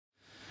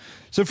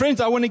So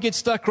friends, I want to get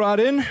stuck right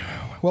in.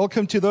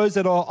 Welcome to those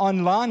that are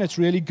online. It's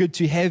really good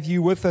to have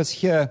you with us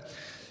here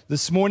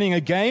this morning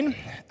again.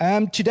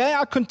 Today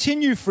I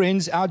continue,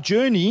 friends, our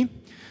journey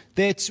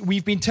that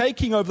we've been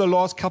taking over the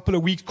last couple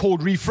of weeks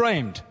called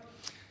Reframed.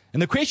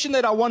 And the question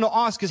that I want to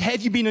ask is,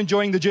 have you been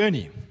enjoying the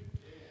journey?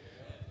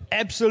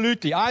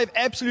 Absolutely.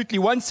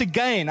 Once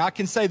again, I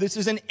can say this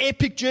is an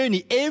epic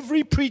journey.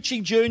 Every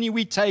preaching journey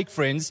we take,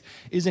 friends,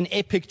 is an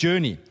epic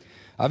journey.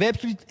 I've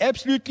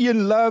absolutely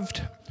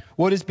loved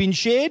what has been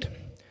shared.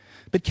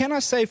 But can I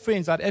say,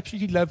 friends, I'd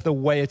absolutely love the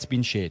way it's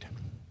been shared.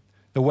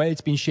 The way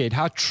it's been shared.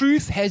 How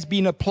truth has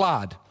been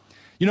applied.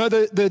 You know,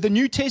 the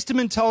New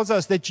Testament tells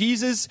us that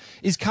Jesus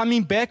is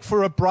coming back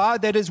for a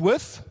bride that is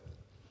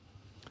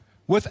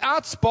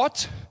without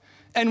spot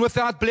and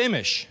without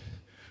blemish.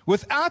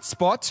 Without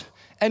spot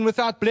and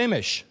without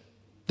blemish.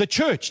 The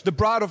church, the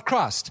bride of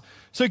Christ.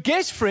 So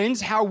guess,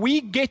 friends, how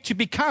we get to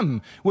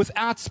become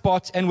without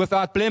spot and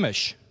without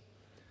blemish.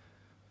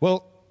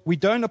 Well, we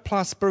don't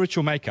apply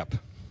spiritual makeup.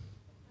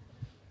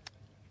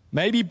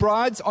 Maybe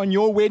brides, on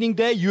your wedding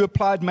day, you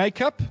applied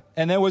makeup,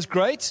 and that was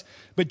great.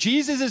 But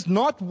Jesus is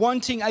not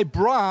wanting a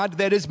bride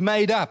that is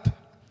made up.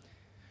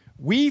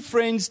 We,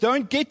 friends,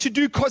 don't get to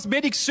do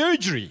cosmetic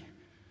surgery,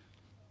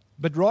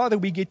 but rather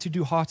we get to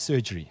do heart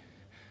surgery.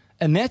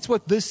 And that's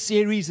what this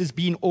series has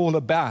been all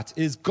about,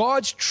 is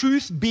God's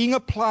truth being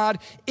applied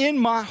in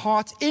my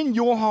heart, in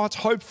your heart,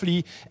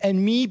 hopefully,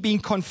 and me being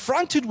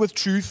confronted with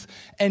truth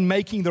and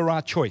making the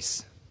right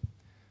choice.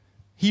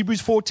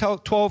 Hebrews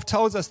 4:12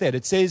 tells us that.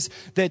 It says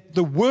that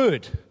the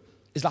word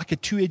is like a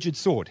two-edged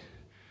sword.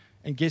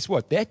 And guess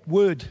what? That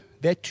word,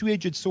 that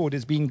two-edged sword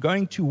has been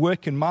going to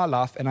work in my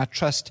life, and I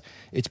trust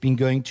it's been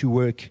going to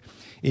work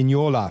in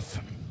your life.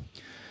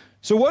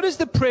 So what is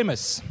the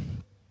premise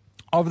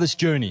of this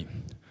journey?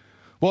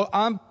 Well,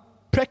 I'm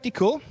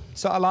practical,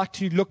 so I like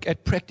to look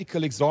at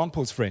practical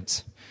examples,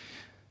 friends.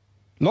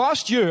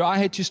 Last year, I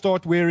had to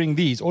start wearing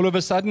these. All of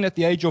a sudden, at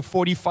the age of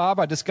 45,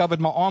 I discovered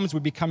my arms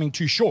were becoming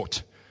too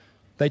short.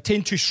 They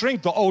tend to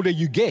shrink the older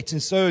you get.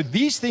 And so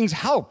these things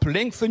help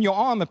lengthen your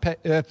arm,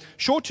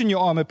 shorten your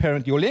arm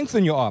apparently, or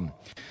lengthen your arm.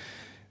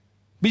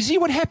 But you see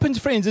what happens,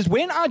 friends, is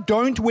when I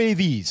don't wear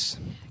these,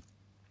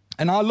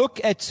 and I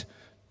look at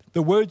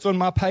the words on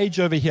my page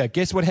over here,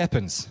 guess what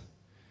happens?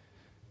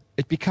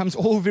 It becomes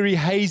all very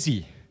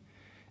hazy.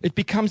 It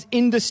becomes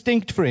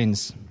indistinct,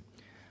 friends.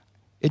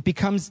 It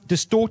becomes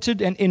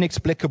distorted and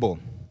inexplicable.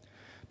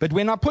 But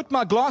when I put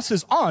my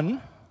glasses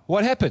on,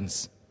 what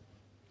happens?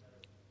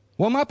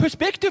 Well, my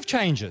perspective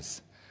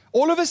changes.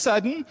 All of a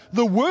sudden,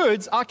 the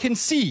words I can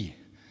see,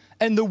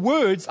 and the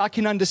words I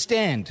can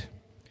understand.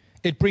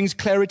 It brings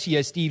clarity,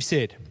 as Steve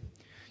said.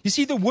 You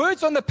see, the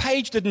words on the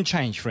page didn't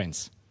change,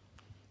 friends.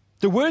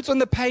 The words on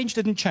the page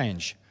didn't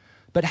change.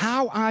 But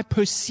how I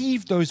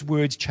perceived those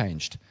words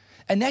changed.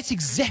 And that's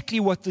exactly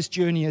what this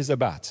journey is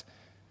about.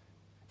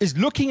 Is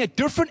looking at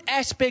different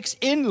aspects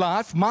in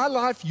life, my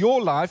life,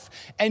 your life,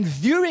 and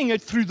viewing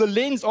it through the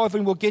lens of,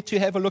 and we'll get to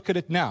have a look at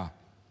it now.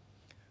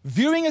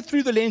 Viewing it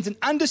through the lens and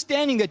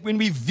understanding that when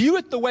we view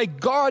it the way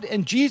God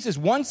and Jesus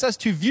wants us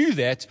to view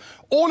that,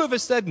 all of a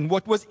sudden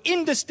what was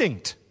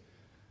indistinct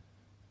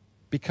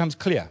becomes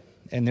clear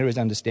and there is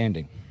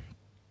understanding.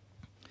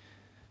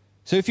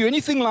 So if you're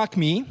anything like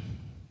me,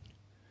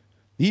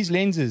 these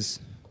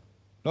lenses,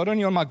 not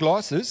only on my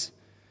glasses,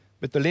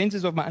 but the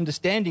lenses of my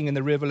understanding and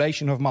the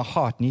revelation of my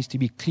heart needs to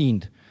be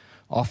cleaned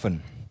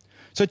often.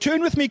 So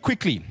turn with me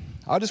quickly.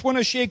 I just want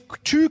to share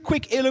two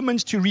quick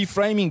elements to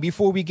reframing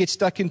before we get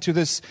stuck into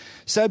this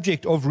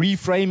subject of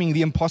reframing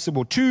the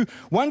impossible.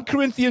 1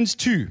 Corinthians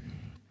 2.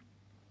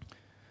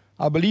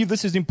 I believe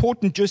this is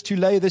important just to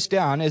lay this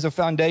down as a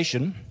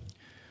foundation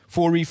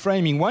for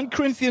reframing. 1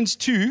 Corinthians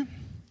 2,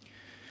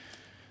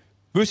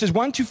 verses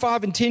 1 to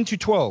 5 and 10 to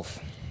 12.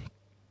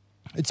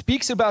 It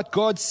speaks about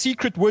God's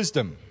secret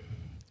wisdom.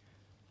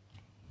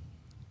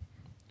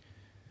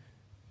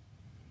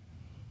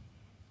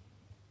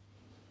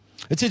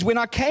 It says, when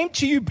I came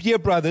to you, dear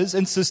brothers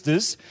and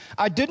sisters,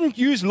 I didn't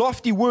use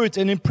lofty words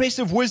and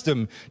impressive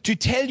wisdom to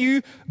tell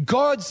you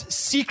God's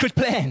secret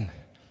plan.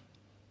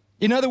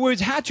 In other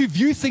words, how to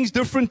view things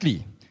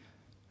differently.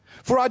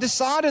 For I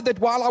decided that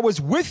while I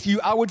was with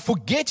you, I would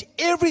forget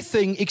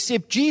everything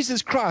except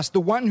Jesus Christ, the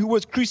one who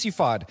was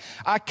crucified.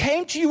 I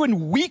came to you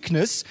in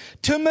weakness,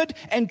 timid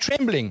and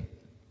trembling.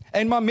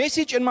 And my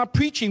message and my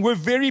preaching were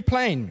very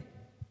plain.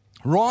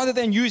 Rather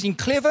than using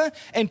clever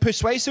and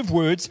persuasive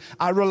words,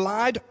 I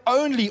relied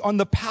only on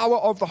the power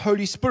of the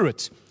Holy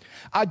Spirit.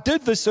 I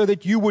did this so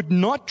that you would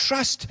not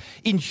trust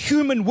in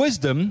human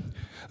wisdom,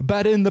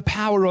 but in the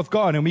power of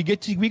God. And we're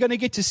going to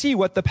get to see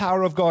what the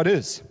power of God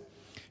is.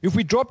 If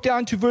we drop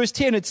down to verse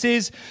 10, it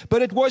says,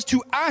 but it was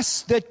to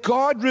us that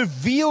God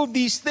revealed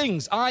these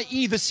things,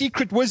 i.e. the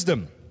secret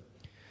wisdom,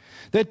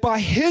 that by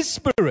His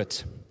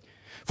Spirit,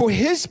 for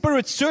His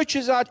Spirit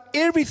searches out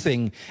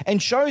everything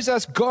and shows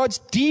us God's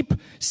deep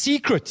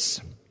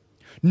secrets.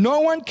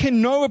 No one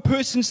can know a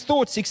person's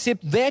thoughts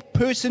except that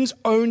person's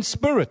own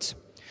spirit.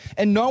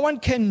 And no one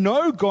can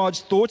know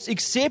God's thoughts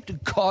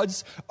except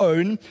God's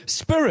own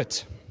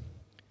Spirit.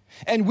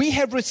 And we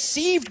have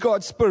received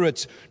God's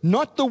Spirit,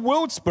 not the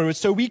world's spirit,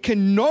 so we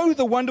can know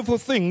the wonderful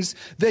things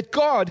that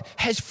God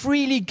has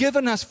freely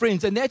given us,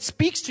 friends. And that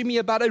speaks to me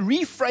about a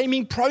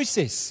reframing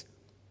process.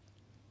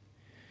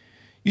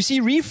 You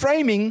see,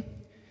 reframing,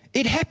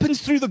 it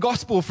happens through the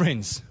gospel,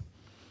 friends.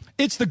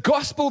 It's the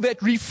gospel that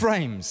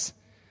reframes.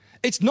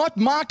 It's not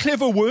my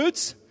clever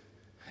words.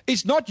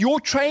 It's not your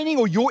training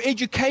or your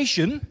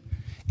education.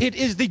 It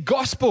is the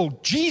gospel,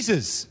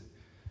 Jesus,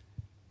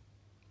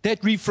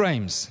 that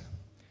reframes.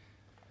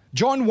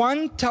 John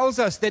 1 tells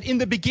us that in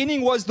the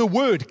beginning was the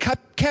Word,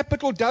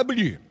 capital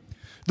W.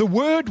 The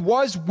Word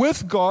was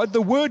with God,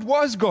 the Word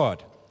was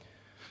God.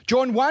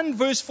 John 1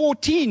 verse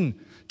 14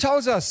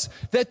 tells us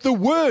that the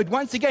Word,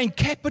 once again,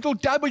 capital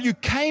W,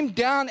 came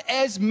down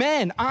as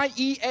man,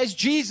 i.e. as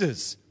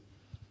Jesus.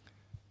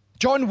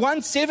 John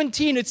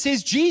 1:17, it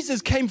says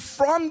Jesus came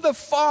from the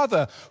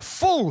Father,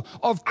 full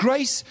of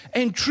grace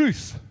and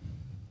truth.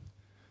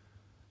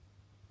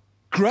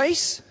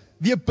 Grace,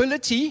 the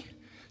ability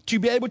to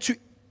be able to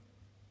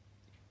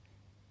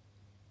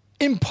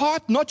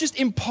impart, not just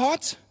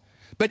impart,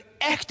 but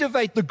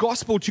activate the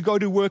gospel to go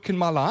to work in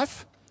my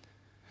life.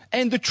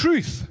 And the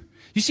truth.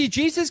 You see,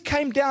 Jesus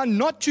came down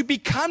not to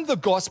become the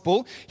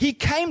gospel. He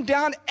came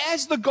down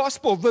as the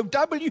gospel,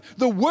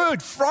 the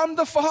Word from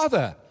the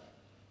Father.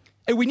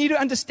 And we need to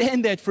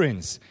understand that,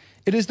 friends.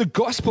 It is the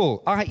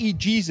gospel, i.e.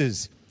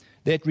 Jesus,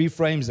 that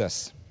reframes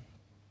us.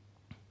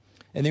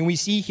 And then we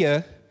see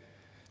here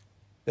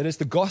that it's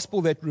the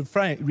gospel that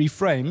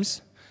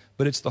reframes,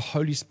 but it's the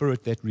Holy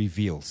Spirit that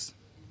reveals.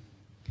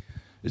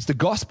 It's the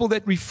gospel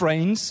that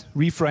reframes,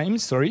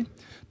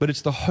 but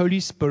it's the Holy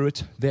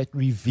Spirit that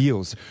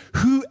reveals.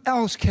 Who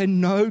else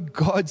can know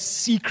God's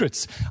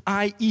secrets,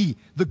 i.e.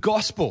 the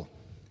gospel,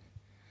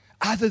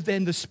 other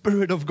than the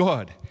Spirit of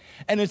God?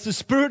 And it's the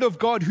Spirit of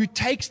God who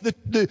takes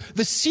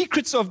the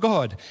secrets of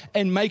God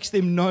and makes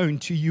them known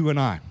to you and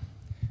I.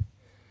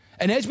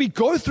 And as we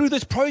go through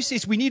this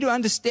process, we need to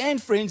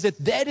understand, friends,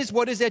 that is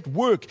what is at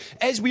work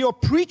as we are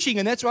preaching.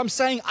 And that's what I'm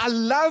saying. I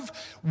love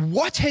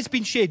what has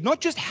been shared,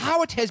 not just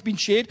how it has been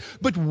shared,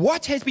 but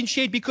what has been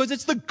shared, because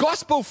it's the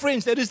gospel,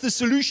 friends, that is the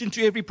solution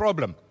to every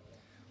problem.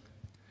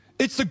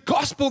 It's the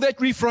gospel that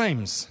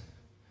reframes.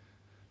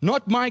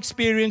 Not my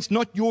experience,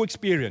 not your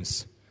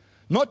experience.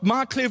 Not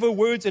my clever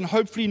words and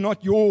hopefully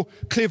not your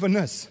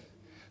cleverness,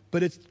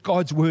 but it's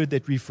God's word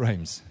that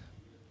reframes.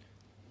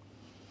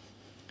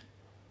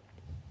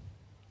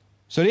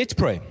 So let's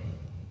pray.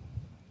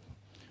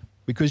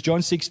 Because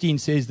John 16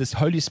 says this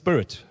Holy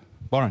Spirit,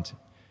 Barent,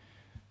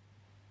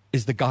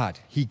 is the guide.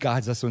 He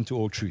guides us into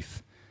all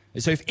truth.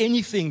 And so if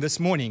anything this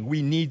morning,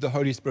 we need the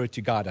Holy Spirit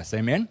to guide us.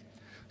 Amen?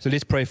 So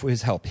let's pray for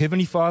his help.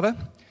 Heavenly Father,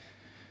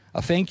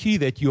 I thank you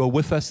that you are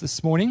with us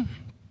this morning.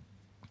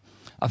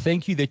 I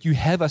thank you that you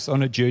have us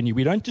on a journey.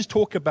 We don't just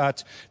talk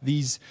about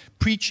these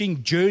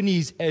preaching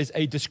journeys as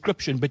a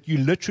description, but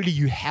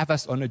you have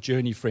us on a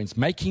journey, friends,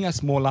 making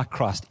us more like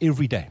Christ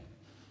every day.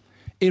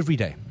 Every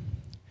day.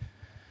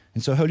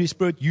 And so, Holy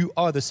Spirit, you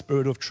are the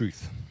Spirit of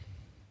truth.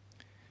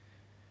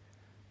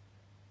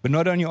 But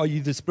not only are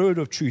you the Spirit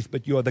of truth,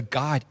 but you are the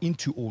guide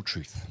into all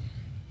truth.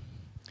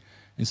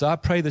 And so I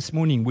pray this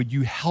morning, would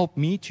you help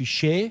me to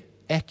share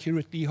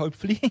accurately,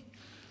 hopefully,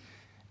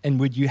 and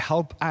would you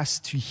help us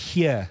to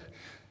hear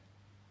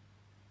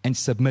and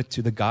submit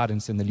to the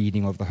guidance and the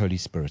leading of the Holy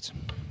Spirit.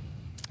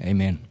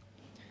 Amen.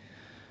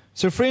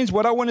 So friends,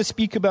 what I want to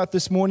speak about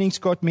this morning,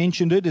 Scott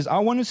mentioned it, is I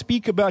want to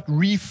speak about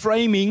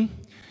reframing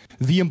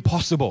the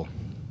impossible.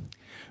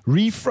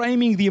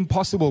 Reframing the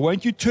impossible.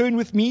 Won't you turn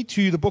with me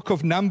to the book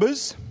of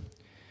Numbers?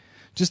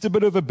 Just a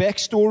bit of a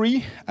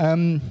backstory.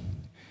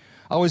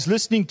 I was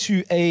listening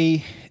to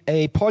a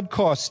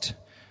podcast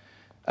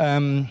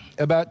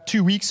about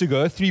 3 weeks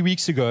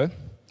ago,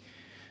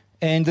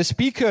 and the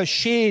speaker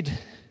shared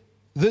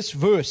this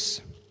verse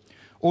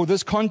or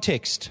this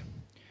context,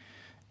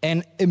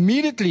 and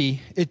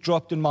immediately it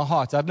dropped in my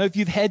heart. I don't know if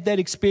you've had that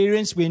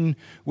experience when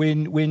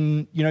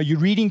you're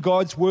reading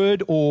God's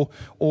word or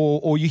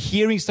you're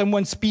hearing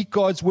someone speak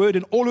God's word,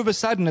 and all of a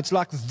sudden it's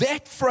like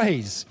that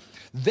phrase,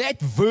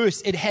 that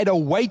verse, it had a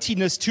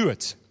weightiness to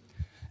it.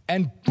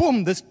 And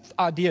boom, this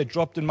idea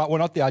dropped in my, well,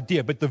 not the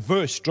idea, but the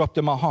verse dropped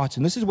in my heart.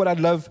 And this is what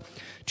I'd love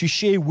to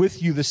share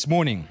with you this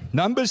morning.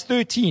 Numbers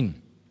 13.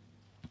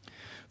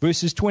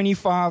 Verses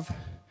 25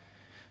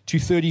 to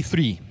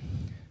 33.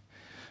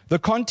 The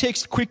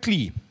context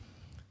quickly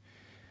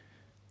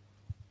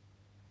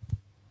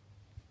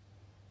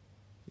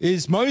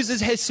is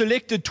Moses has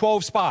selected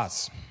 12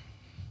 spies.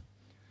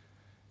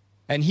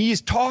 And he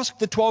has tasked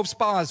the 12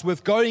 spies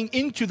with going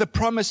into the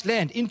promised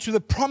land, into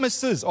the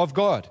promises of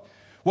God.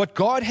 What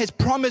God has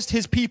promised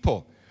his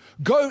people.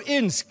 Go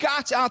in,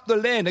 scout out the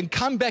land, and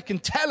come back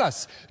and tell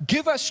us.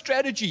 Give us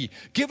strategy.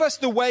 Give us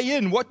the way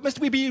in. What must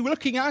we be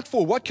looking out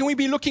for? What can we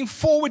be looking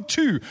forward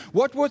to?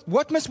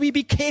 What must we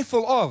be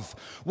careful of?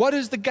 What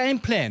is the game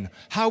plan?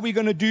 How are we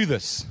going to do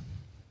this?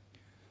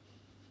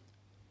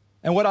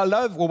 And what I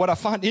love, or what I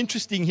find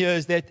interesting here,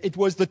 is that it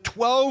was the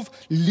 12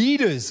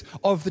 leaders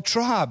of the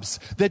tribes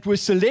that were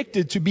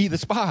selected to be the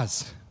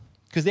spies.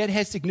 because that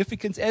has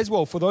significance as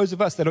well for those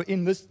of us that are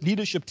in this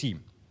leadership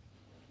team.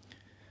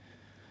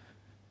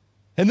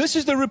 And this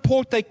is the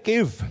report they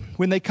give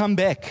when they come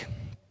back.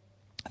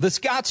 The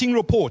scouting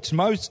report,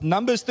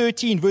 Numbers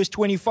 13, verse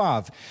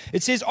 25.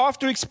 It says,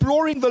 after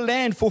exploring the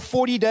land for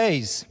 40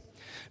 days,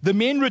 the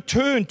men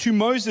returned to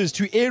Moses,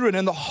 to Aaron,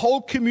 and the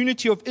whole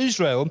community of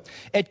Israel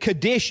at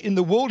Kadesh in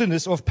the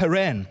wilderness of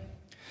Paran.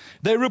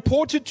 They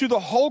reported to the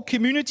whole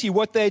community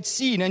what they had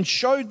seen and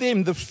showed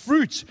them the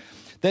fruit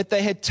that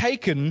they had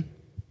taken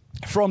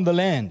from the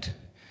land.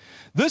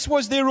 This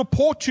was their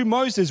report to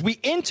Moses. We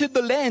entered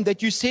the land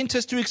that you sent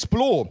us to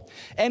explore,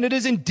 and it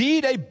is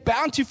indeed a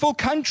bountiful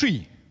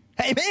country.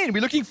 Amen.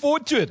 We're looking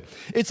forward to it.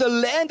 It's a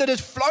land that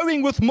is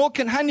flowing with milk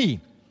and honey.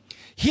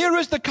 Here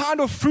is the kind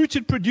of fruit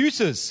it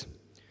produces.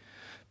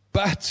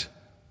 But,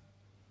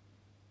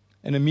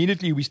 and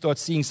immediately we start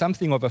seeing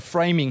something of a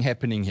framing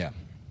happening here.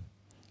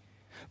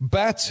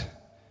 But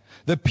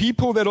the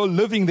people that are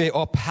living there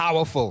are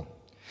powerful,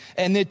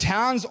 and their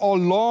towns are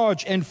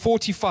large and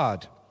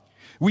fortified.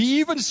 We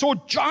even saw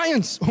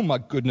giants, oh my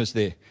goodness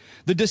there,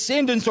 the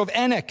descendants of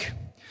Anak.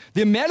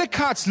 The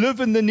Amalekites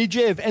live in the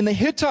Negev, and the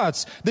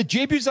Hittites, the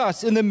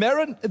Jebusites, and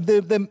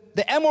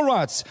the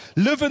Amorites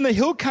live in the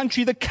hill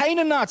country. The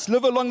Canaanites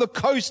live along the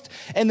coast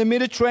and the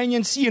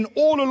Mediterranean Sea and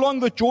all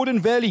along the Jordan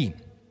Valley.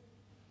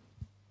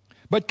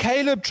 But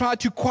Caleb tried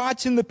to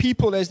quieten the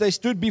people as they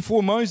stood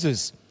before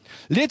Moses.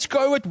 Let's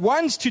go at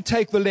once to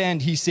take the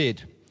land, he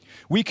said.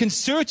 We can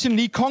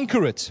certainly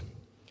conquer it.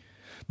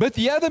 But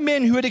the other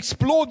men who had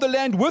explored the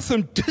land with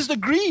him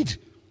disagreed.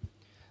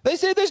 They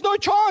said, there's no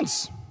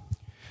chance.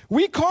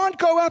 We can't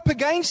go up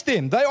against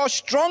them. They are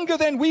stronger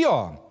than we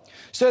are.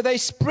 So they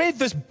spread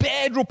this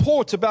bad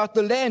report about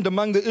the land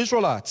among the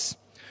Israelites.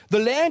 The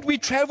land we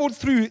traveled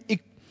through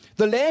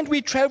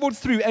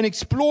and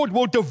explored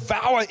will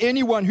devour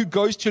anyone who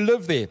goes to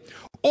live there.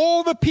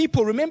 All the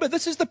people, remember,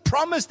 this is the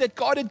promise that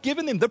God had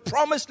given them, the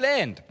promised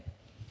land.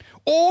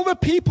 All the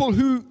people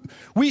who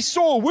we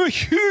saw were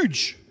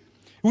huge.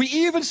 We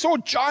even saw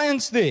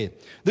giants there.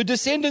 The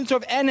descendants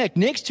of Anak,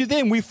 next to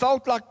them, we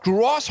felt like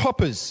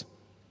grasshoppers.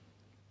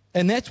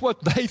 And that's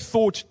what they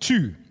thought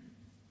too.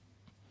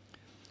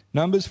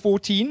 Numbers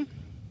 14,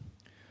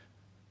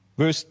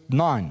 verse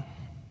 9.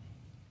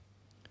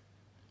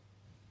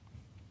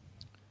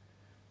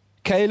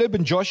 Caleb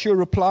and Joshua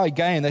reply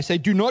again. They say,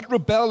 do not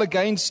rebel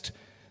against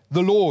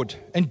the Lord,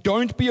 and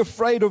don't be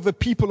afraid of the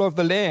people of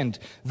the land.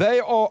 They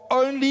are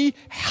only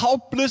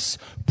helpless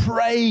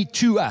prey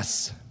to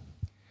us.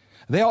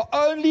 They are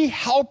only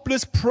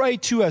helpless prey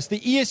to us. The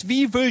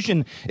ESV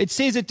version, it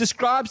says, it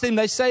describes them.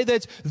 They say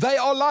that they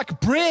are like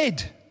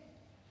bread.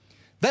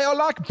 They are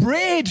like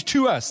bread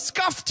to us,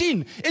 scuffed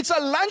in. It's a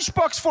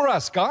lunchbox for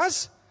us,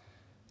 guys.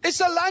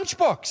 It's a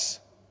lunchbox.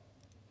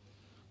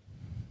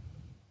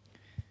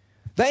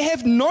 They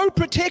have no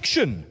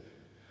protection,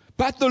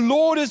 but the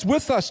Lord is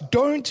with us.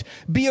 Don't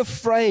be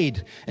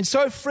afraid. And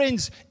so,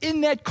 friends,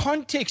 in that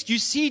context, you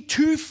see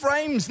two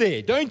frames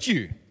there, don't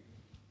you?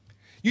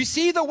 You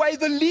see the way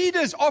the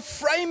leaders are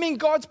framing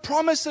God's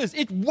promises.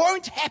 It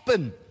won't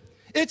happen.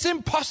 It's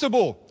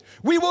impossible.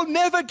 We will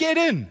never get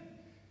in.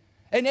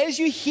 And as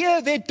you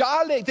hear their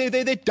dialogue,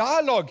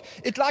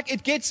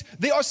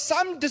 there are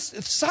some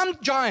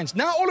giants.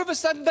 Now all of a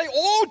sudden they're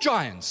all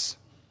giants.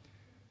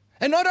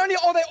 And not only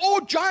are they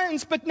all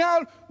giants, but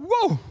now,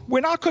 whoa,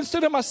 when I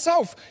consider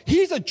myself,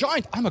 he's a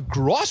giant, I'm a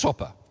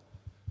grasshopper.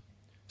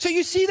 So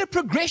you see the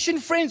progression,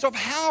 friends, of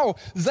how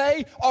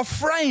they are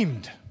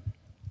framed.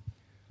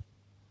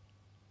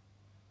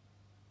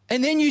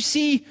 And then you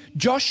see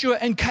Joshua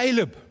and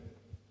Caleb.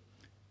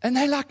 And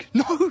they're like,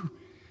 no,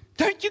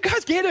 don't you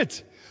guys get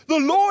it? The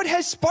Lord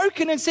has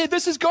spoken and said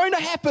this is going to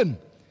happen.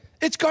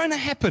 It's going to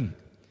happen.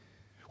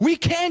 We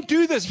can't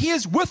do this. He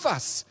is with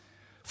us.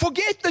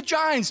 Forget the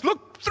giants.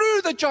 Look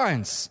through the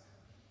giants.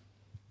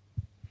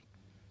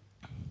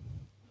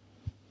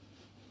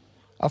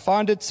 I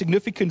find it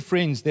significant,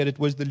 friends, that it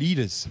was the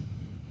leaders.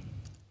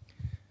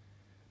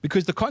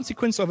 Because the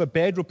consequence of a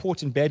bad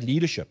report and bad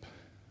leadership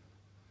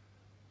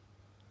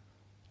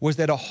was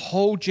that a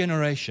whole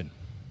generation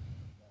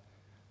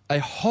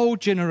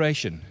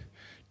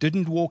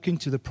didn't walk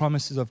into the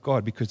promises of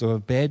God because of a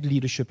bad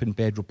leadership and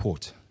bad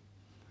report.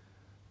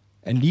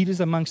 And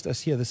leaders amongst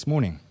us here this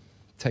morning,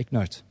 take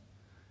note.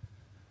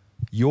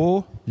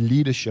 Your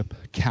leadership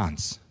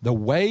counts. The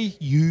way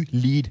you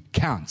lead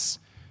counts.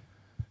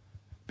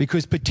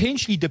 Because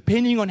potentially,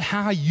 depending on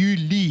how you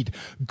lead,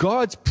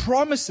 God's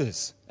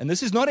promises, and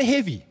this is not a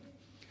heavy,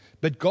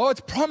 but God's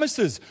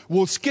promises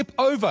will skip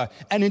over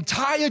an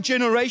entire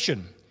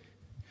generation.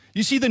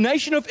 You see, the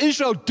nation of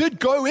Israel did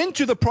go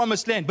into the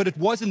promised land, but it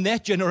wasn't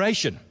that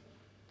generation.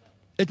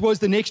 It was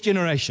the next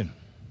generation.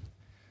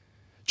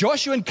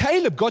 Joshua and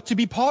Caleb got to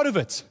be part of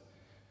it.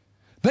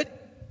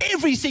 But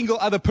every single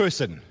other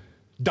person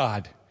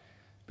died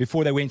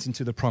before they went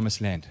into the promised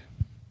land.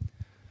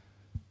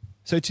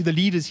 So to the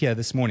leaders here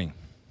this morning,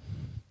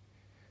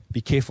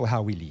 be careful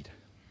how we lead.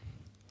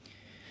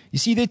 You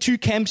see, there are two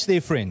camps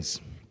there, friends.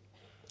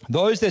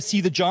 Those that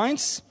see the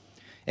giants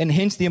and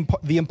hence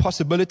the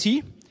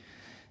impossibility,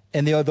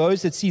 and there are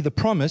those that see the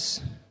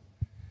promise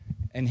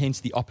and hence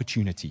the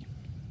opportunity.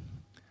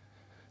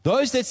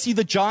 Those that see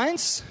the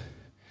giants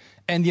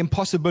and the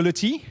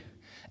impossibility,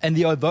 and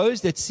there are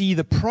those that see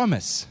the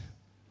promise.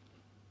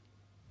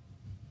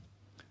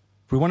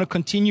 If we want to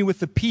continue with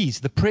the peace,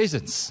 the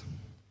presence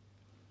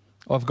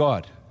of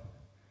God,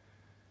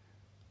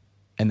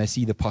 and they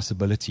see the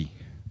possibility.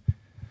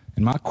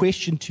 And my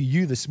question to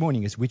you this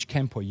morning is, which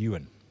camp are you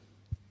in?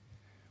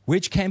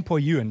 Which camp are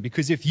you in?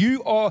 Because if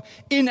you are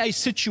in a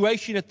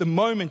situation at the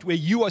moment where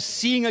you are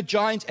seeing a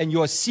giant and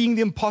you are seeing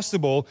the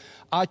impossible,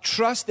 I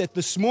trust that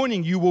this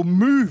morning you will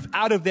move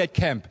out of that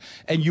camp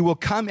and you will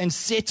come and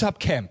set up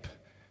camp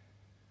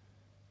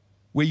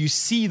where you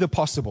see the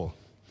possible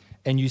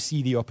and you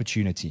see the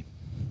opportunity.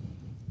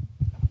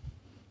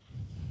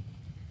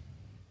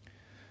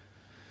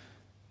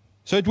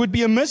 So it would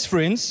be amiss,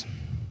 friends,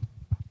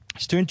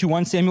 let's turn to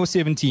 1 Samuel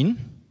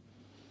 17.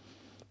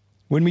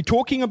 When we're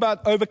talking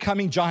about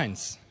overcoming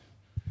giants,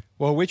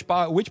 well, which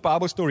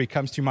Bible story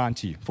comes to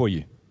mind for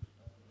you?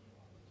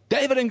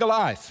 David and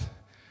Goliath.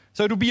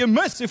 So it would be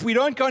amiss if we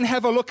don't go and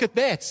have a look at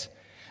that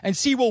and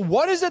see, well,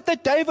 what is it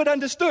that David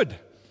understood?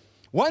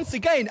 Once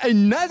again,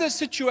 another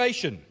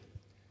situation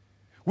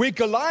where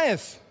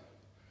Goliath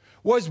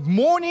was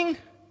morning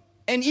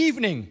and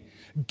evening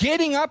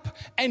getting up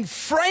and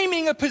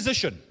framing a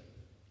position.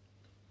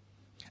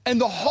 And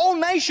the whole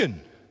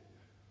nation,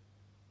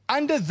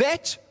 under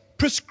that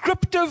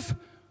prescriptive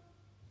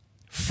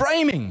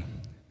framing,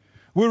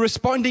 were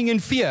responding in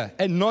fear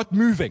and not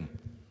moving.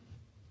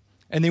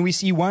 And then we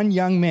see one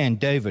young man,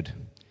 David,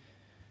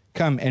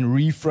 come and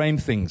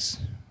reframe things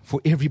for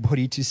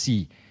everybody to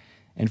see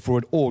and for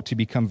it all to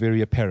become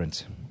very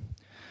apparent.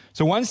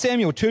 So 1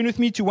 Samuel, turn with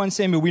me to 1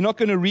 Samuel. We're not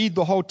going to read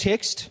the whole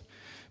text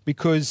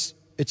because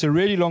it's a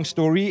really long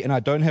story and I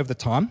don't have the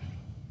time.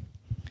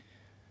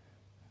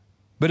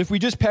 But if we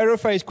just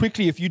paraphrase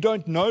quickly, if you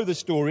don't know the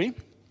story,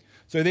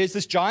 so there's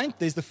this giant,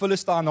 there's the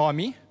Philistine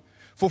army.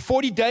 For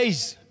 40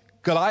 days,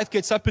 Goliath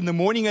gets up in the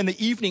morning and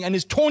the evening and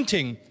is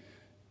taunting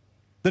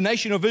the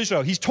nation of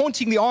Israel. He's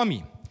taunting the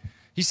army.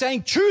 He's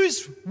saying,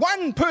 choose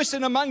one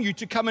person among you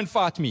to come and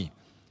fight me.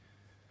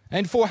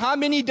 And for how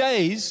many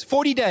days?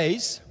 40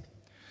 days,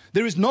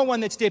 there is no one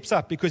that steps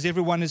up because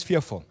everyone is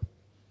fearful.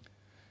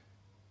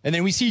 And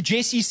then we see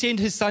Jesse send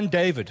his son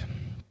David.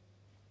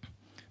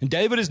 And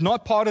David is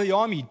not part of the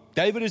army.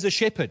 David is a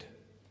shepherd.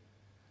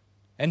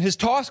 And his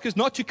task is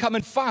not to come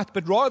and fight,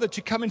 but rather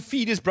to come and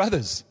feed his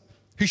brothers,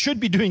 who should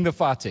be doing the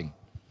fighting.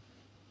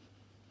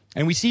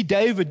 And we see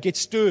David get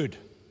stirred.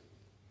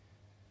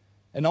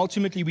 And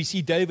ultimately we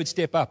see David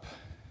step up.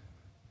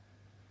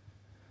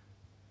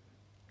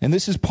 And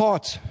this is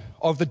part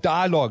of the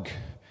dialogue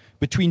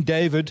between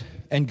David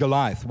and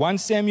Goliath. 1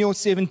 Samuel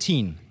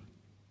 17.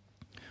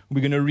 We're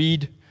going to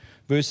read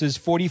verses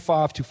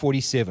 45 to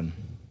 47.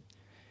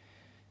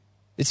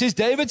 It says,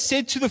 David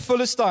said to the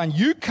Philistine,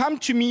 you come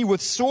to me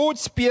with sword,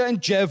 spear, and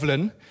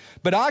javelin,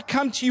 but I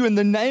come to you in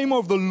the name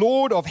of the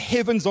Lord of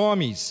heaven's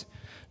armies,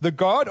 the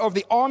God of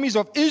the armies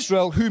of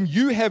Israel, whom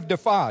you have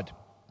defied.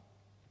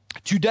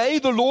 Today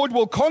the Lord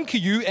will conquer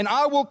you, and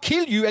I will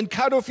kill you and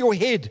cut off your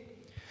head.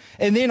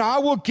 And then I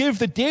will give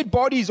the dead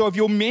bodies of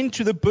your men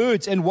to the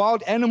birds and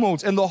wild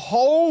animals, and the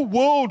whole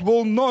world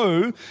will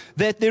know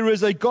that there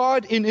is a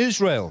God in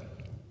Israel.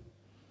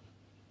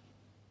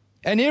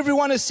 And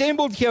everyone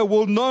assembled here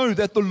will know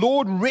that the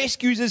Lord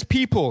rescues his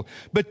people,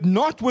 but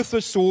not with the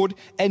sword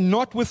and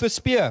not with the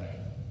spear.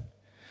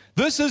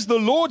 This is the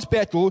Lord's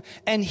battle,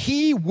 and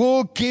he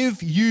will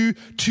give you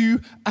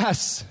to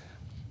us.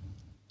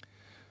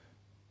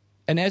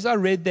 And as I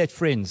read that,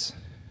 friends,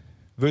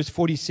 verse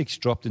 46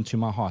 dropped into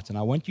my heart. And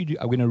I'm going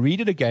to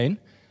read it again,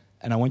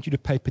 and I want you to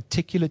pay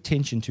particular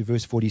attention to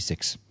verse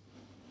 46.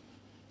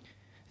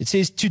 It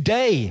says,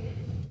 today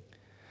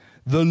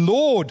the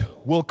Lord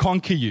will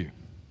conquer you,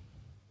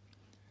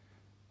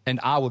 and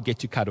I will get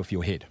to cut off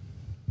your head.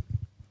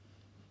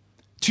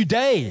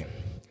 Today,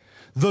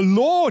 the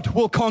Lord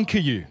will conquer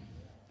you,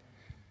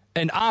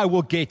 and I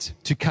will get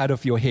to cut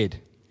off your head.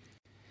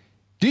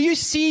 Do you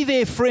see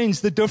there,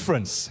 friends, the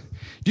difference?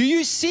 Do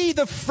you see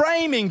the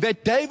framing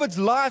that David's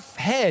life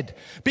had?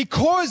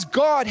 Because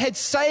God had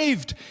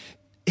saved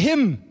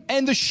him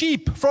and the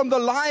sheep from the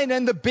lion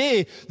and the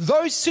bear,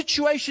 those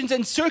situations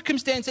and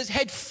circumstances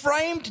had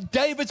framed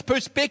David's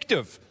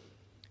perspective.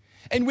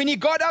 And when he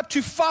got up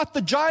to fight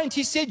the giant,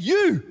 he said,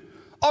 you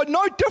are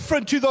no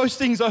different to those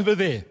things over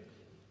there.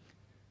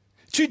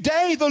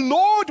 Today, the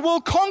Lord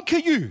will conquer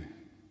you,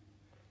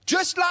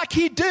 just like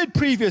he did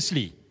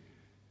previously,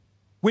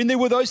 when there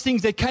were those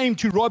things that came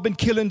to rob and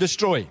kill and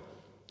destroy,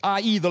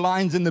 i.e. the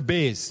lions and the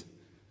bears.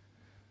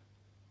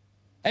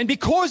 And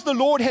because the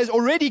Lord has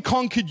already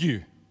conquered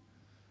you,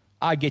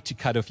 I get to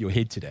cut off your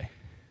head today.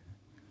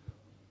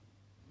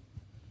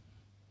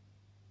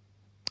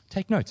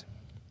 Take note.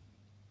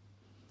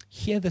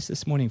 Hear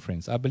this morning,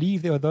 friends. I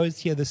believe there are those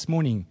here this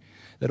morning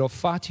that are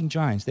fighting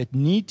giants that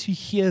need to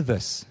hear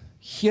this.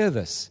 Hear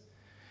this.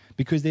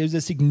 Because there's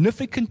a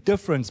significant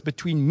difference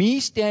between me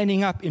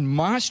standing up in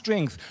my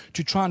strength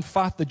to try and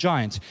fight the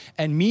giant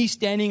and me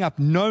standing up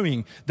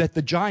knowing that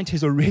the giant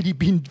has already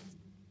been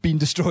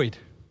destroyed.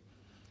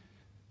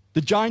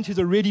 The giant has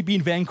already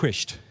been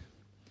vanquished.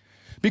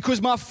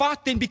 Because my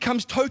fight then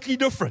becomes totally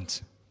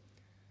different.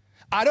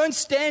 I don't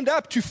stand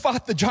up to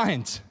fight the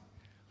giant.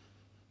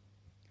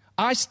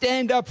 I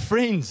stand up,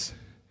 friends,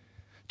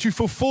 to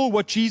fulfill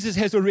what Jesus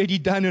has already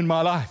done in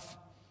my life.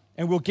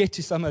 And we'll get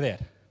to some of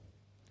that.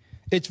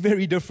 It's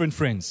very different,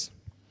 friends.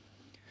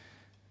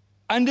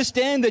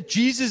 Understand that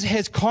Jesus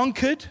has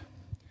conquered,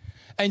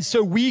 and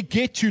so we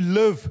get to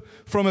live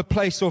from a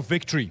place of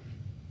victory.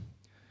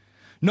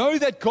 Know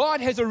that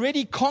God has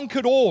already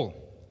conquered all.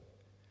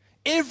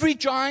 Every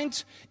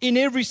giant in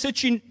every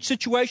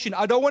situation.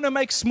 I don't want to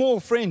make small,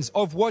 friends,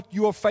 of what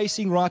you are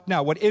facing right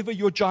now, whatever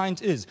your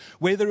giant is,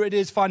 whether it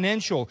is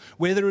financial,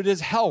 whether it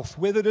is health,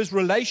 whether it is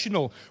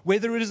relational,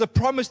 whether it is a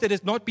promise that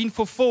has not been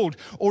fulfilled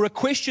or a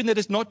question that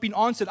has not been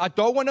answered. I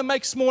don't want to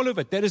make small of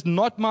it. That is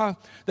not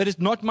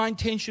my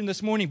intention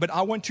this morning, but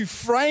I want to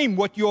frame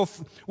what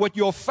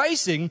you're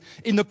facing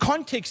in the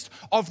context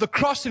of the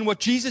cross and what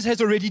Jesus has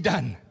already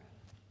done.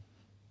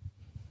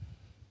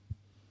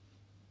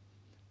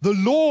 The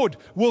Lord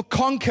will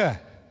conquer.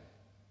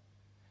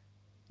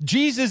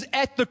 Jesus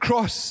at the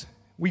cross,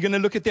 we're going to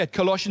look at that,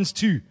 Colossians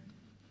 2,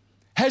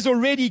 has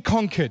already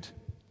conquered.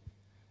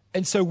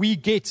 And so we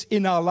get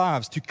in our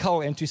lives to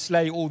kill and to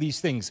slay all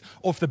these things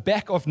off the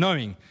back of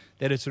knowing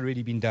that it's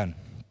already been done.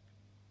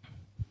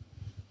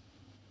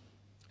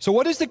 So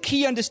what is the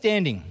key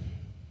understanding?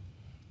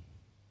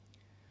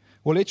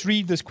 Well, let's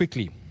read this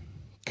quickly.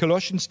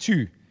 Colossians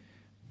 2,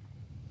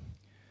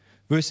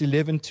 verse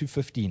 11 to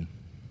 15.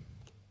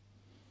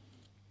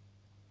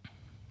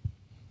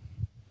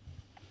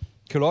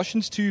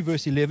 Colossians 2,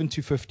 verse 11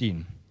 to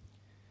 15.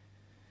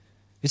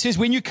 It says,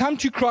 when you come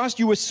to Christ,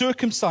 you were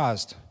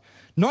circumcised,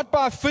 not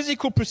by a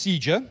physical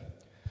procedure.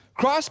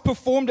 Christ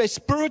performed a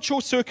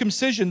spiritual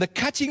circumcision, the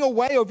cutting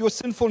away of your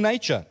sinful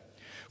nature.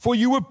 For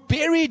you were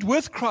buried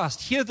with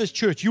Christ. Hear this,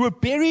 church. You were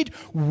buried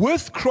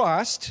with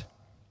Christ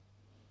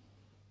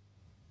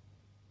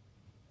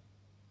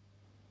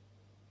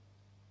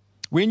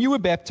when you were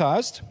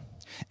baptized.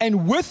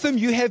 And with Him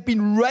you have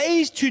been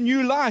raised to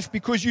new life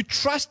because you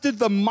trusted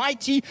the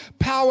mighty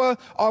power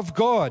of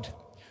God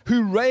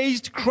who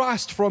raised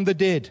Christ from the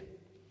dead.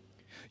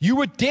 You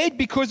were dead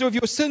because of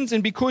your sins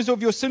and because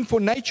of your sinful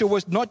nature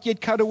was not yet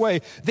cut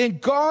away. Then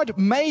God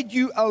made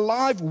you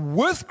alive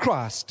with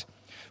Christ,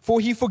 for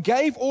He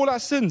forgave all our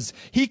sins.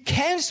 He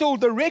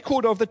canceled the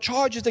record of the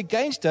charges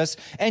against us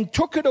and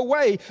took it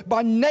away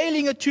by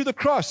nailing it to the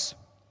cross.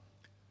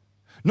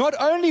 Not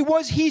only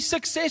was He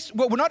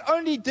successful, not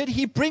only did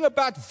He bring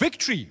about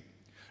victory,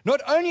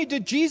 not only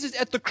did Jesus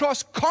at the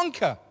cross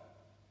conquer,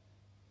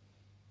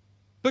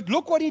 but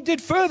look what He did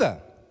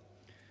further.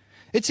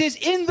 It says,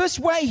 in this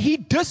way He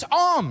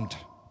disarmed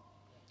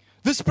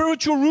the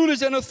spiritual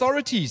rulers and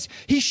authorities.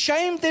 He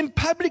shamed them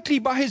publicly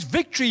by His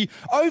victory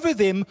over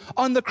them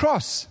on the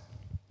cross.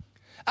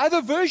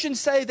 Other versions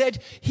say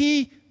that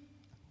He,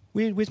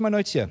 where's my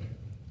notes here?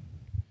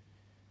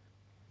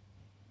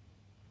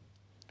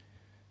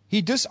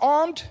 He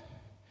disarmed,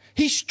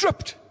 He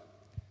stripped.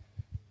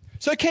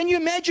 So can you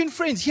imagine,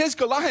 friends, here's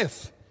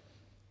Goliath.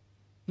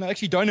 No,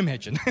 actually don't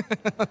imagine.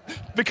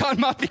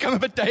 Might become a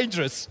bit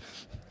dangerous.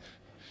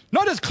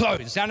 Not his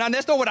clothes, now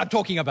that's not what I'm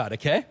talking about,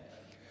 okay?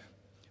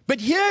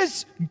 But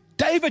here's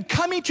David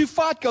coming to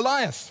fight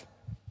Goliath.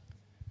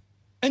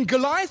 And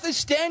Goliath is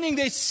standing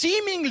there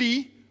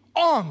seemingly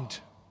armed.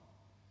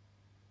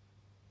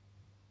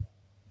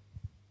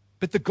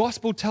 But the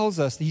gospel tells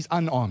us that he's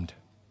unarmed.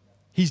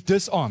 He's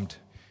disarmed.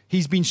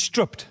 He's been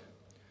stripped.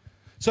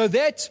 So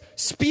that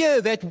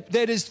spear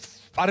that is,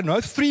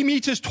 3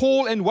 meters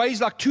tall and weighs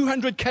like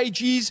 200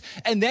 kgs,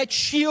 and that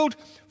shield,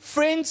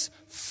 friends,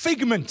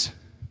 figment.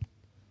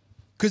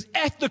 Because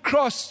at the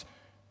cross,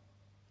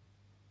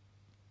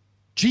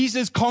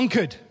 Jesus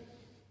conquered.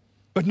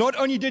 But not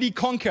only did He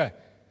conquer,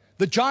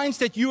 the giants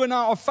that you and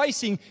I are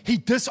facing, He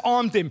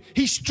disarmed them.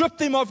 He stripped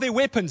them of their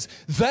weapons.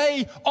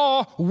 They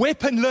are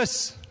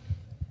weaponless.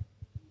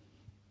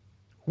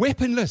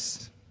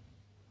 Weaponless.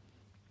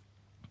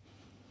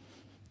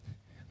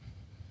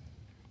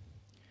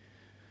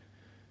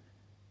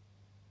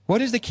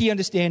 What is the key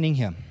understanding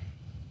here?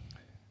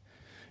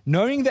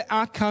 Knowing the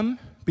outcome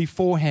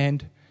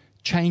beforehand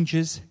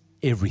changes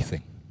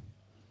everything.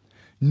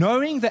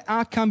 Knowing the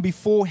outcome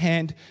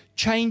beforehand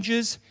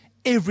changes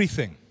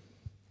everything.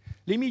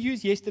 Let me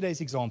use yesterday's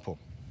example.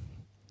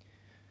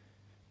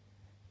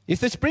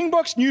 If the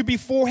Springboks knew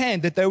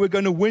beforehand that they were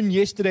going to win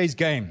yesterday's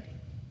game,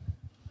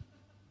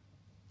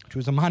 which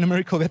was a minor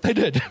miracle that they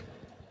did.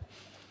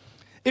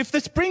 If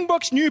the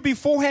Springboks knew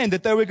beforehand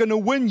that they were going to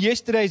win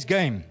yesterday's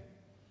game,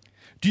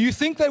 do you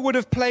think they would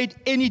have played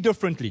any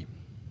differently?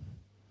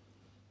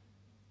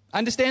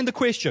 Understand the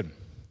question.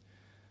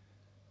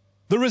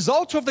 The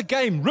result of the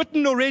game,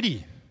 written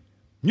already.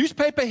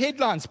 Newspaper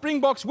headline,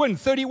 Springboks win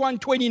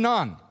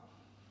 31-29.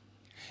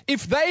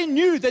 If they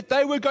knew that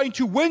they were going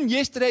to win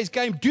yesterday's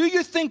game, do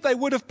you think they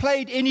would have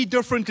played any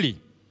differently?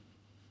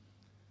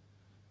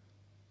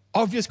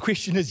 Obvious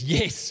question is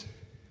yes.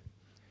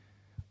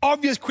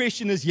 Obvious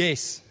question is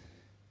yes.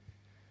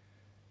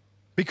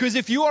 Because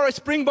if you are a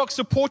Springbok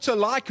supporter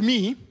like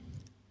me,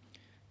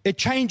 it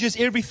changes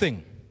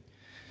everything.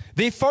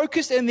 Their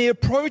focus and their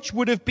approach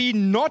would have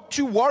been not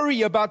to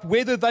worry about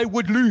whether they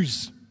would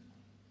lose.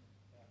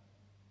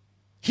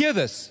 Hear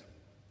this.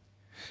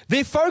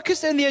 Their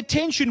focus and their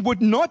attention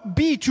would not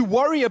be to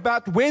worry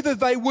about whether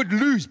they would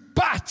lose,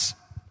 but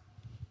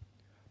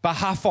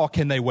how far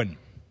can they win?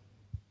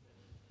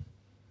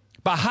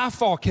 But how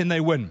far can they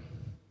win?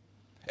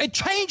 It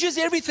changes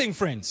everything,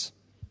 friends.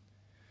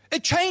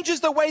 It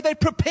changes the way they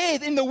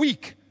prepare in the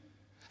week,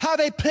 how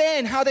they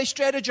plan, how they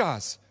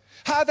strategize,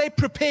 how they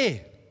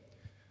prepare.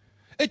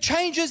 It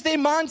changes their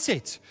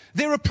mindset,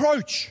 their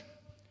approach.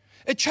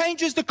 It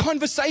changes the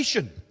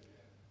conversation.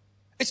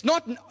 It's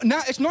not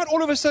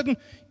all of a sudden,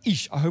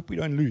 I hope we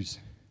don't lose.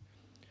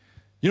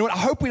 You know what? I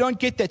hope we don't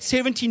get that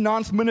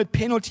 79th minute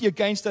penalty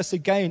against us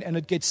again and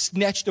it gets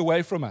snatched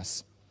away from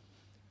us.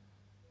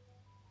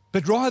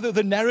 But rather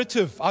the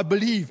narrative, I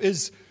believe,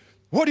 is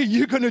what are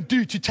you going to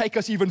do to take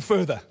us even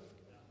further?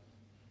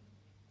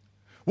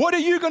 What are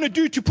you going to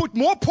do to put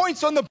more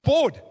points on the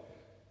board?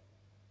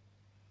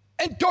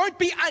 And don't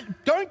be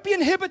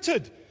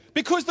inhibited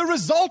because the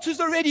result is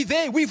already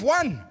there. We've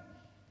won.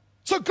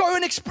 So go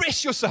and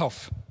express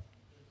yourself.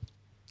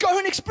 Go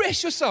and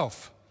express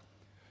yourself.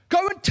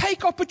 Go and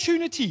take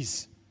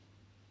opportunities.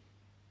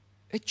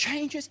 It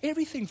changes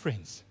everything,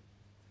 friends.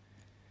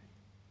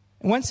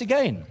 And once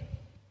again,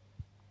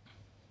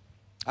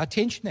 I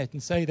tension that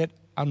and say that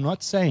I'm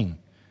not saying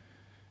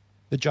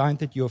the giant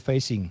that you're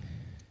facing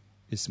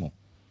is small.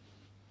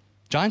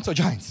 Giants are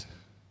giants.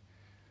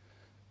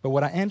 But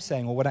what I am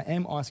saying, or what I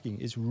am asking,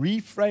 is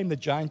reframe the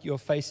giant you're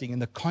facing in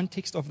the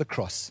context of the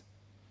cross.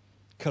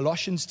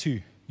 Colossians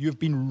 2, you have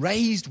been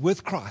raised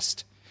with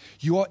Christ.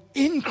 You are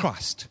in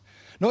Christ.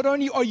 Not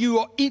only are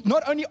you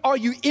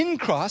in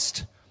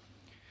Christ,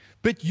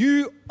 but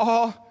He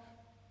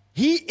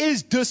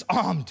is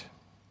disarmed,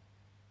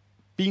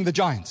 being the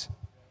giant.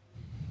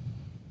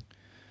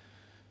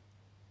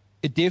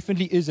 It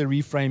definitely is a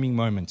reframing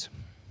moment.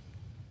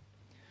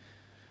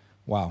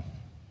 Wow.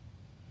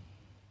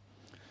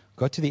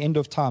 Got to the end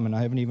of time and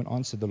I haven't even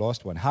answered the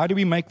last one. How do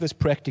we make this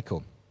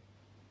practical?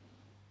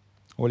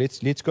 Well,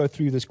 let's go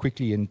through this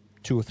quickly in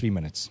 2 or 3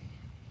 minutes.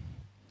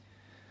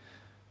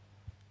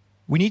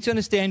 We need to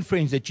understand,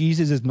 friends, that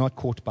Jesus is not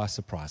caught by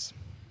surprise.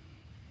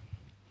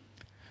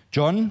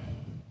 John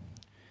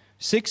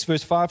 6,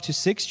 verse 5 to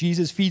 6,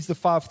 Jesus feeds the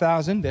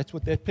 5,000. That's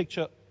what that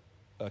picture...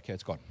 Okay,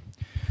 it's gone.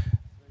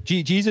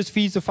 Jesus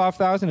feeds the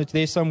 5,000. It's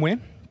there somewhere.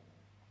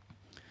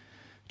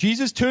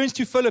 Jesus turns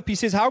to Philip. He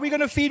says, how are we going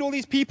to feed all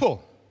these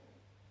people?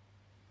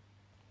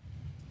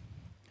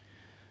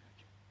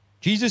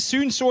 Jesus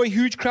soon saw a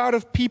huge crowd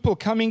of people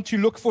coming to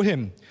look for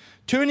him.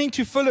 Turning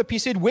to Philip, he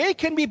said, where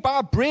can we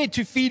buy bread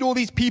to feed all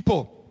these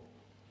people?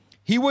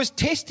 He was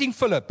testing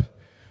Philip,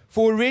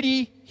 for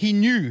already he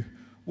knew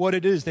what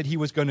it is that he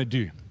was going to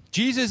do.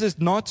 Jesus is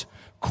not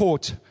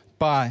caught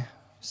by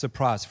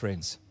surprise,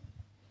 friends,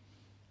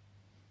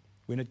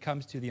 when it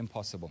comes to the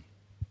impossible.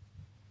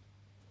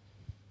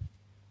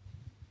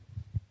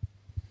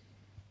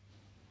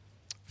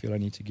 I feel I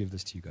need to give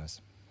this to you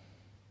guys.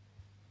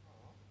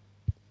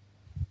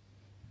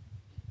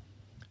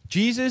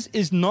 Jesus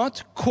is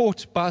not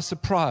caught by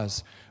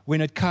surprise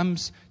when it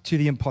comes to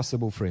the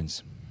impossible,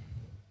 friends.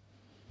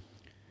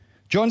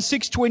 John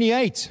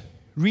 6:28,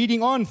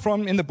 reading on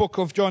from in the book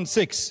of John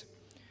 6.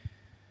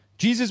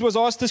 Jesus was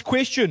asked this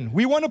question,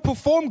 we want to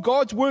perform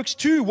God's works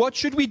too. What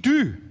should we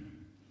do?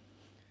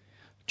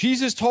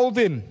 Jesus told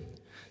them,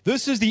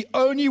 this is the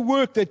only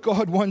work that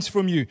God wants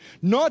from you.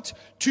 Not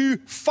to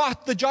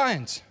fight the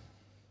giant.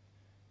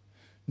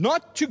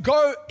 Not to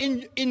go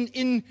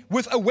in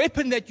with a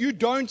weapon that you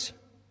don't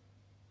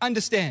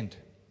understand.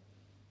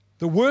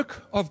 The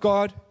work of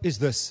God is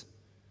this.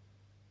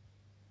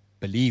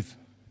 Believe.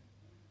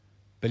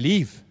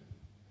 Believe.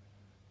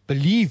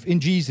 Believe in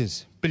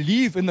Jesus.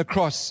 Believe in the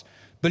cross.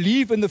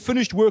 Believe in the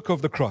finished work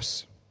of the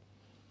cross.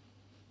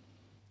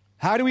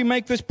 How do we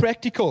make this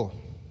practical?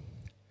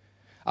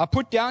 I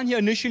put down here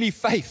initially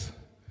faith.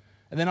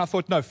 And then I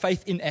thought, no,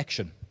 faith in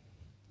action.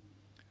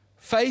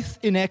 Faith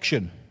in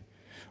action.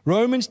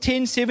 Romans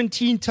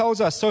 10:17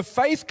 tells us, so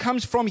faith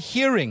comes from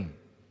hearing.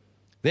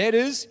 That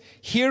is,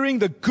 hearing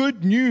the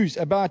good news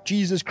about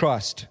Jesus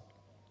Christ.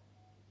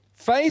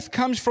 Faith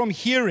comes from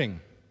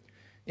hearing.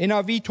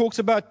 NIV talks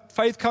about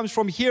faith comes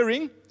from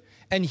hearing,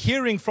 and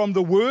hearing from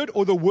the word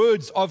or the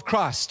words of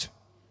Christ.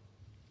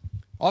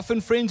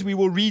 Often, friends, we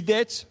will read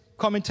that.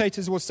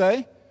 Commentators will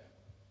say,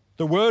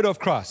 the word of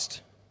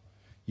Christ.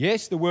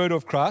 Yes, the word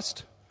of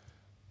Christ,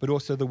 but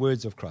also the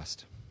words of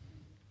Christ.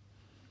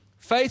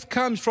 Faith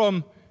comes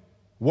from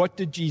what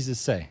did Jesus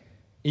say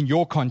in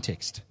your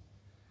context?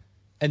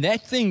 And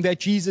that thing that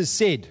Jesus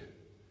said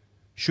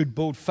should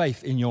build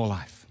faith in your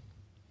life.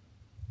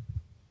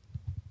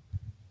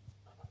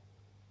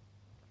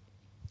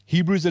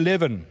 Hebrews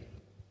 11.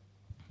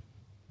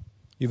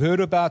 You've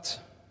heard about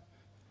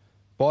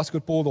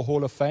basketball, the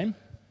Hall of Fame.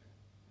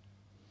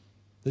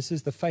 This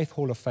is the Faith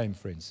Hall of Fame,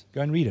 friends.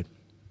 Go and read it.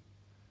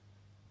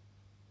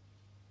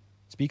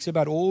 It speaks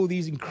about all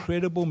these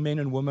incredible men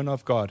and women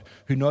of God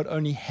who not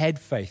only had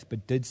faith,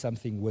 but did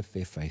something with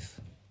their faith.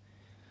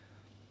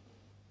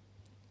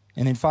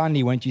 And then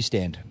finally, won't you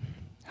stand?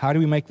 How do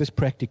we make this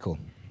practical?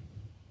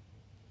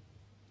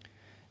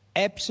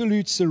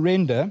 Absolute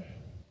surrender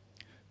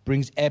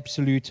brings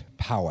absolute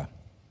power.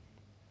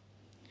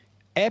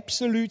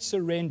 Absolute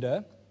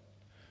surrender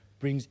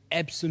brings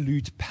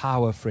absolute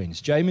power, friends.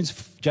 James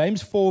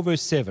 4,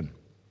 verse 7.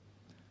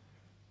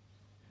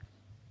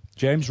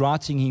 James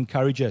writing, he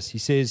encourages us. He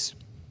says,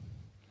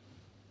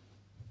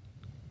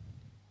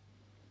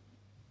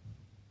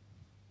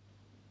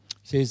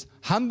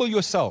 humble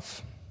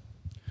yourself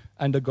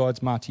under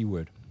God's mighty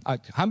word.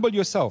 Humble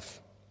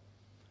yourself.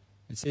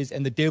 It says,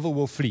 and the devil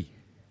will flee.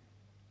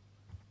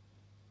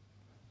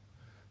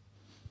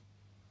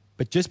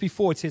 But just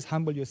before it says,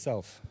 humble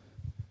yourself,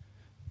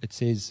 it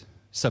says,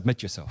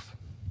 submit yourself.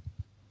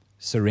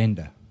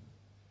 Surrender.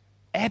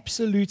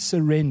 Absolute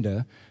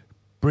surrender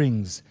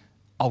brings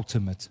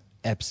ultimate,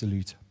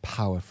 absolute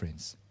power,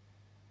 friends.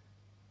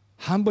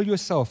 Humble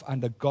yourself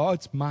under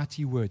God's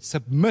mighty word.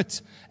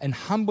 Submit and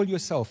humble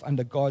yourself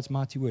under God's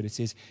mighty word. It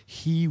says,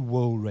 He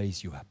will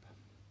raise you up.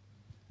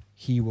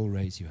 He will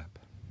raise you up.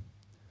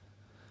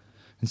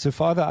 And so,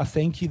 Father, I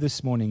thank you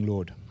this morning,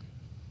 Lord,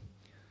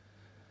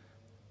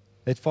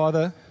 that,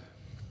 Father,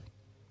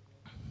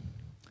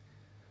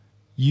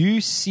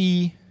 you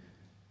see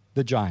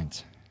the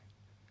giant.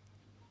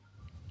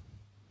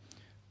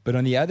 But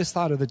on the other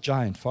side of the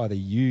giant, Father,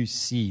 you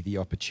see the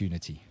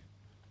opportunity.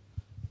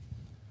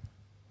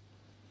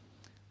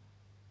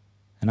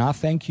 And I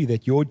thank you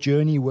that your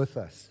journey with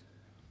us,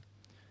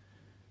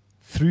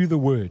 through the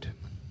Word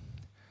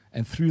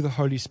and through the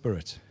Holy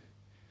Spirit,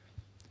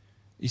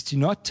 is to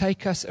not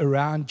take us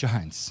around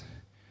giants,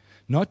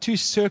 not to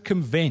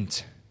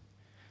circumvent,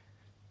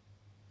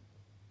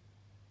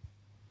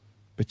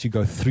 but to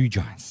go through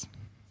giants.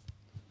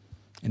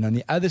 And on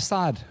the other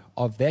side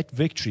of that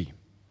victory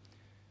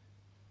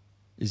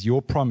is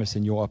your promise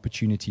and your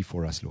opportunity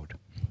for us, Lord.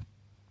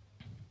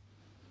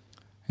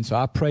 And so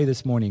I pray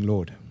this morning,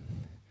 Lord,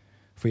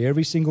 for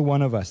every single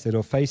one of us that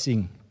are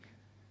facing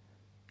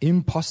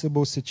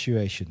impossible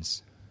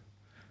situations,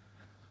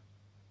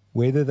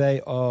 whether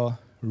they are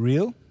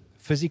real,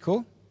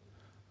 physical,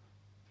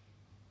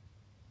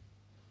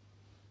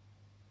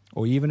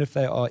 or even if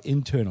they are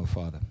internal,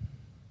 Father.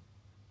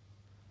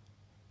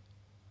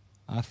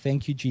 I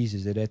thank you,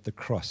 Jesus, that at the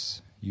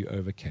cross you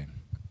overcame.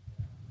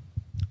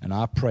 And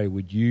I pray,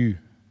 would you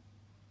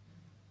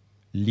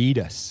lead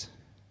us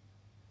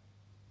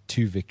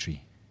to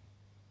victory?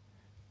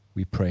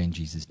 We pray in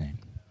Jesus' name.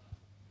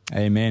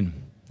 Amen.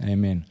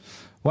 Amen.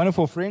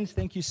 Wonderful, friends.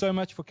 Thank you so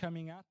much for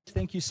coming out.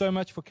 Thank you so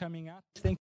much for coming out.